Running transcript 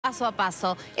Paso a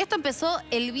paso. Esto empezó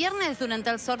el viernes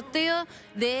durante el sorteo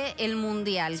del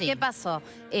Mundial. Sí. ¿Qué pasó?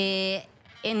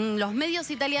 En los medios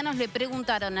italianos le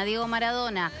preguntaron a Diego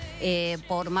Maradona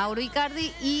por Mauro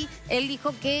Icardi y él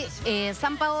dijo que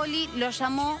Sampaoli lo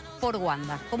llamó por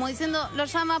Wanda. Como diciendo, lo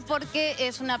llama porque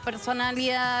es una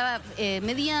personalidad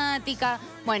mediática.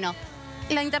 Bueno,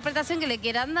 la interpretación que le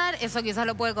quieran dar, eso quizás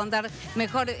lo puede contar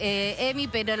mejor Emi,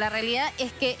 pero la realidad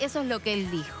es que eso es lo que él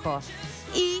dijo.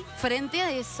 Y frente a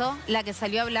eso, la que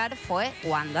salió a hablar fue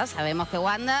Wanda. Sabemos que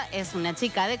Wanda es una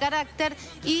chica de carácter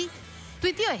y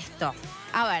tuiteó esto.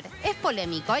 A ver, es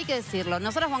polémico, hay que decirlo.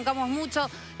 Nosotros bancamos mucho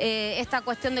esta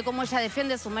cuestión de cómo ella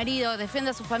defiende a su marido,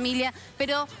 defiende a su familia,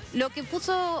 pero lo que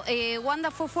puso Wanda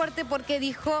fue fuerte porque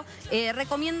dijo,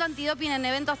 recomiendo antidoping en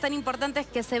eventos tan importantes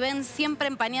que se ven siempre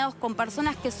empañados con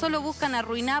personas que solo buscan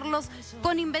arruinarlos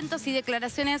con inventos y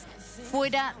declaraciones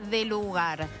fuera de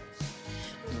lugar.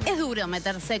 Es duro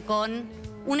meterse con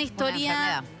una historia...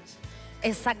 Una enfermedad.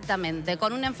 Exactamente,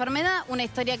 con una enfermedad, una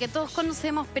historia que todos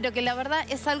conocemos, pero que la verdad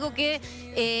es algo que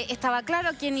estaba claro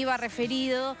a quién iba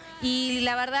referido y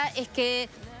la verdad es que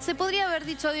se podría haber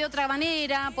dicho de otra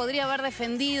manera, podría haber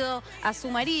defendido a su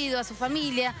marido, a su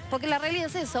familia, porque la realidad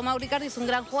es eso, Mauro Icardi es un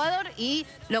gran jugador y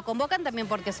lo convocan también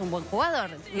porque es un buen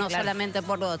jugador, no claro, solamente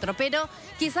por lo otro, pero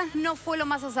quizás no fue lo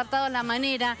más acertado la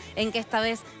manera en que esta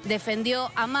vez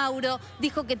defendió a Mauro,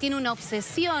 dijo que tiene una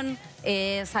obsesión.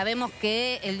 Sabemos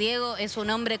que el Diego es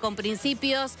un hombre con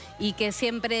principios y que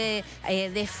siempre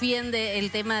defiende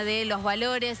el tema de los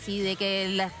valores y de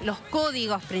que los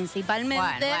códigos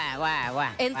principalmente.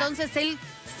 Entonces él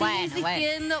sigue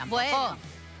insistiendo. Bueno,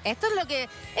 esto es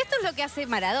lo que hace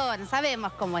Maradona,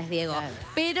 sabemos cómo es Diego. Claro.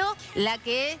 Pero la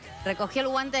que recogió el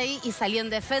guante ahí y salió en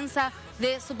defensa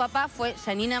de su papá fue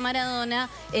Giannina Maradona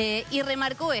y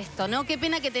remarcó esto, ¿no? Qué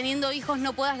pena que teniendo hijos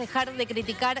no puedas dejar de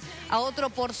criticar a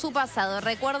otro por su pasado.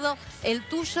 Recuerdo el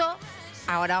tuyo,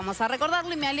 ahora vamos a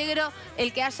recordarlo y me alegro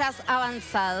el que hayas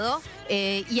avanzado.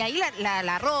 Y ahí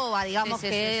la roba, digamos,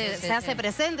 que se hace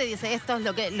presente y dice, esto es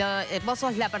lo que... vos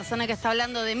sos la persona que está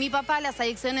hablando de mi papá, las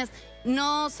adicciones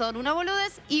no son una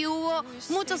boludez y hubo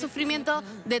mucho sufrimiento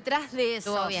detrás de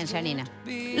eso. Estuvo bien, Giannina.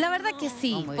 La verdad que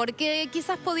sí, porque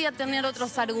quizás podía tener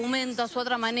otros argumentos u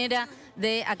otra manera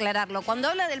de aclararlo. Cuando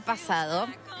habla del pasado,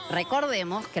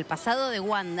 recordemos que el pasado de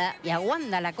Wanda, y a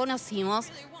Wanda la conocimos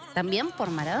también por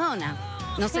Maradona.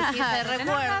 No sé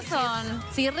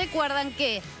si recuerdan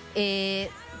que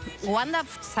Wanda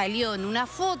salió en unas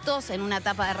fotos, en una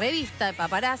tapa de revista de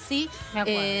paparazzi,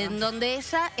 en donde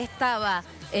ella estaba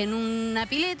en una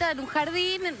pileta, en un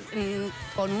jardín,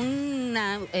 con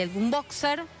un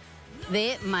boxer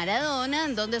de Maradona,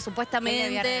 en donde supuestamente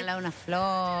había regalado unas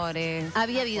flores.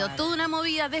 Había habido toda una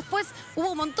movida. Después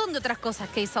hubo un montón de otras cosas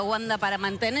que hizo Wanda para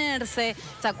mantenerse.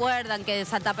 ¿Se acuerdan? Que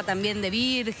esa etapa también de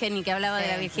virgen y que hablaba de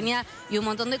la virginidad y un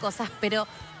montón de cosas, pero...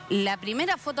 La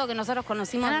primera foto que nosotros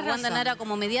conocimos de Wanda Nara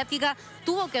como mediática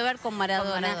tuvo que ver con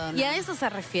Maradona. Y a eso se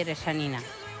refiere Giannina.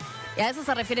 Y a eso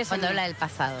se refiere cuando habla del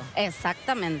pasado.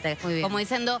 Exactamente. Muy bien. Como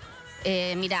diciendo,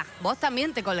 mirá, vos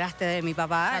también te colgaste de mi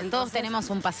papá. Entonces, todos tenemos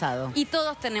un pasado. Y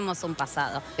todos tenemos un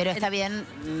pasado. Pero está bien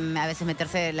a veces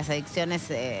meterse en las adicciones.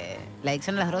 La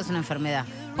adicción a las drogas es una enfermedad.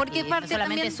 Porque no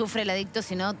solamente sufre el adicto,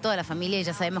 sino toda la familia, y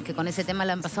ya sabemos que con ese tema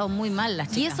la han pasado muy mal las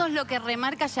chicas. Y eso es lo que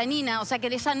remarca Giannina, o sea que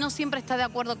ella no siempre está de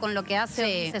acuerdo con lo que hace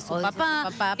o dice su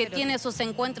papá, que tiene sus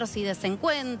encuentros y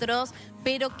desencuentros,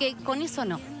 pero que con eso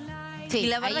no. Sí, y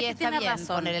la verdad ahí que está tiene bien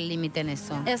razón. Poner el límite en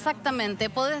eso. Exactamente,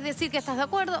 podés decir que estás de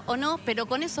acuerdo o no, pero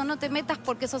con eso no te metas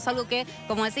porque eso es algo que,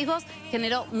 como decís vos,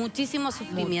 generó muchísimo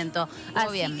sufrimiento.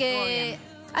 Así que...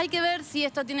 Hay que ver si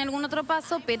esto tiene algún otro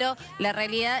paso, pero la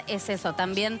realidad es eso.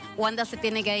 También Wanda se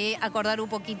tiene que acordar un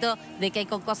poquito de que hay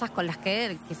cosas con las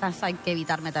que quizás hay que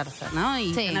evitar meterse, ¿no?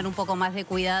 Y tener un poco más de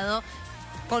cuidado.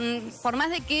 Por más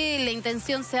de que la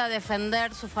intención sea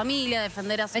defender su familia,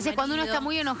 defender a su marido. Cuando uno está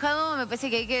muy enojado, me parece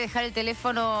que hay que dejar el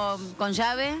teléfono con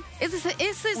llave. Ese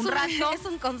es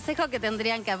un consejo que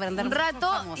tendrían que aprender. Un rato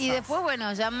y después,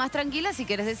 bueno, ya más tranquila, si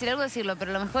quieres decir algo, decirlo.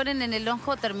 Pero a lo mejor en el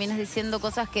enojo terminas diciendo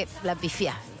cosas que la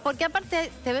pifiás. Porque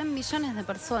aparte te ven millones de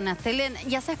personas, te leen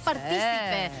y haces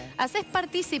partícipe. Haces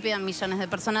partícipe a millones de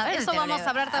personas. Bueno, eso vamos a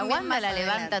hablar también. Wanda la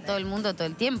levanta todo el mundo todo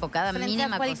el tiempo, cada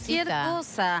mínima cualquier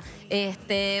cosa.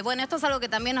 Bueno, esto es algo que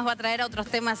también nos va a traer a otros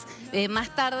temas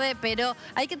más tarde, pero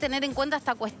hay que tener en cuenta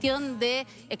esta cuestión de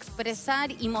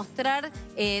expresar y mostrar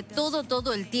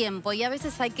todo el tiempo. Y a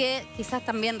veces hay que quizás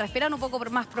también respirar un poco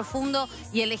más profundo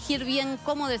y elegir bien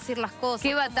cómo decir las cosas.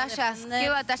 ¿Qué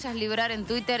batallas librar en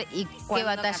Twitter y qué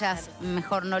batallas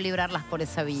mejor no librarlas por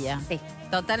esa vía? Sí,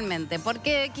 totalmente.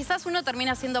 Porque quizás uno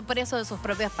termina siendo preso de sus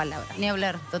propias palabras. Ni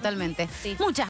hablar, totalmente. Sí. Muchas.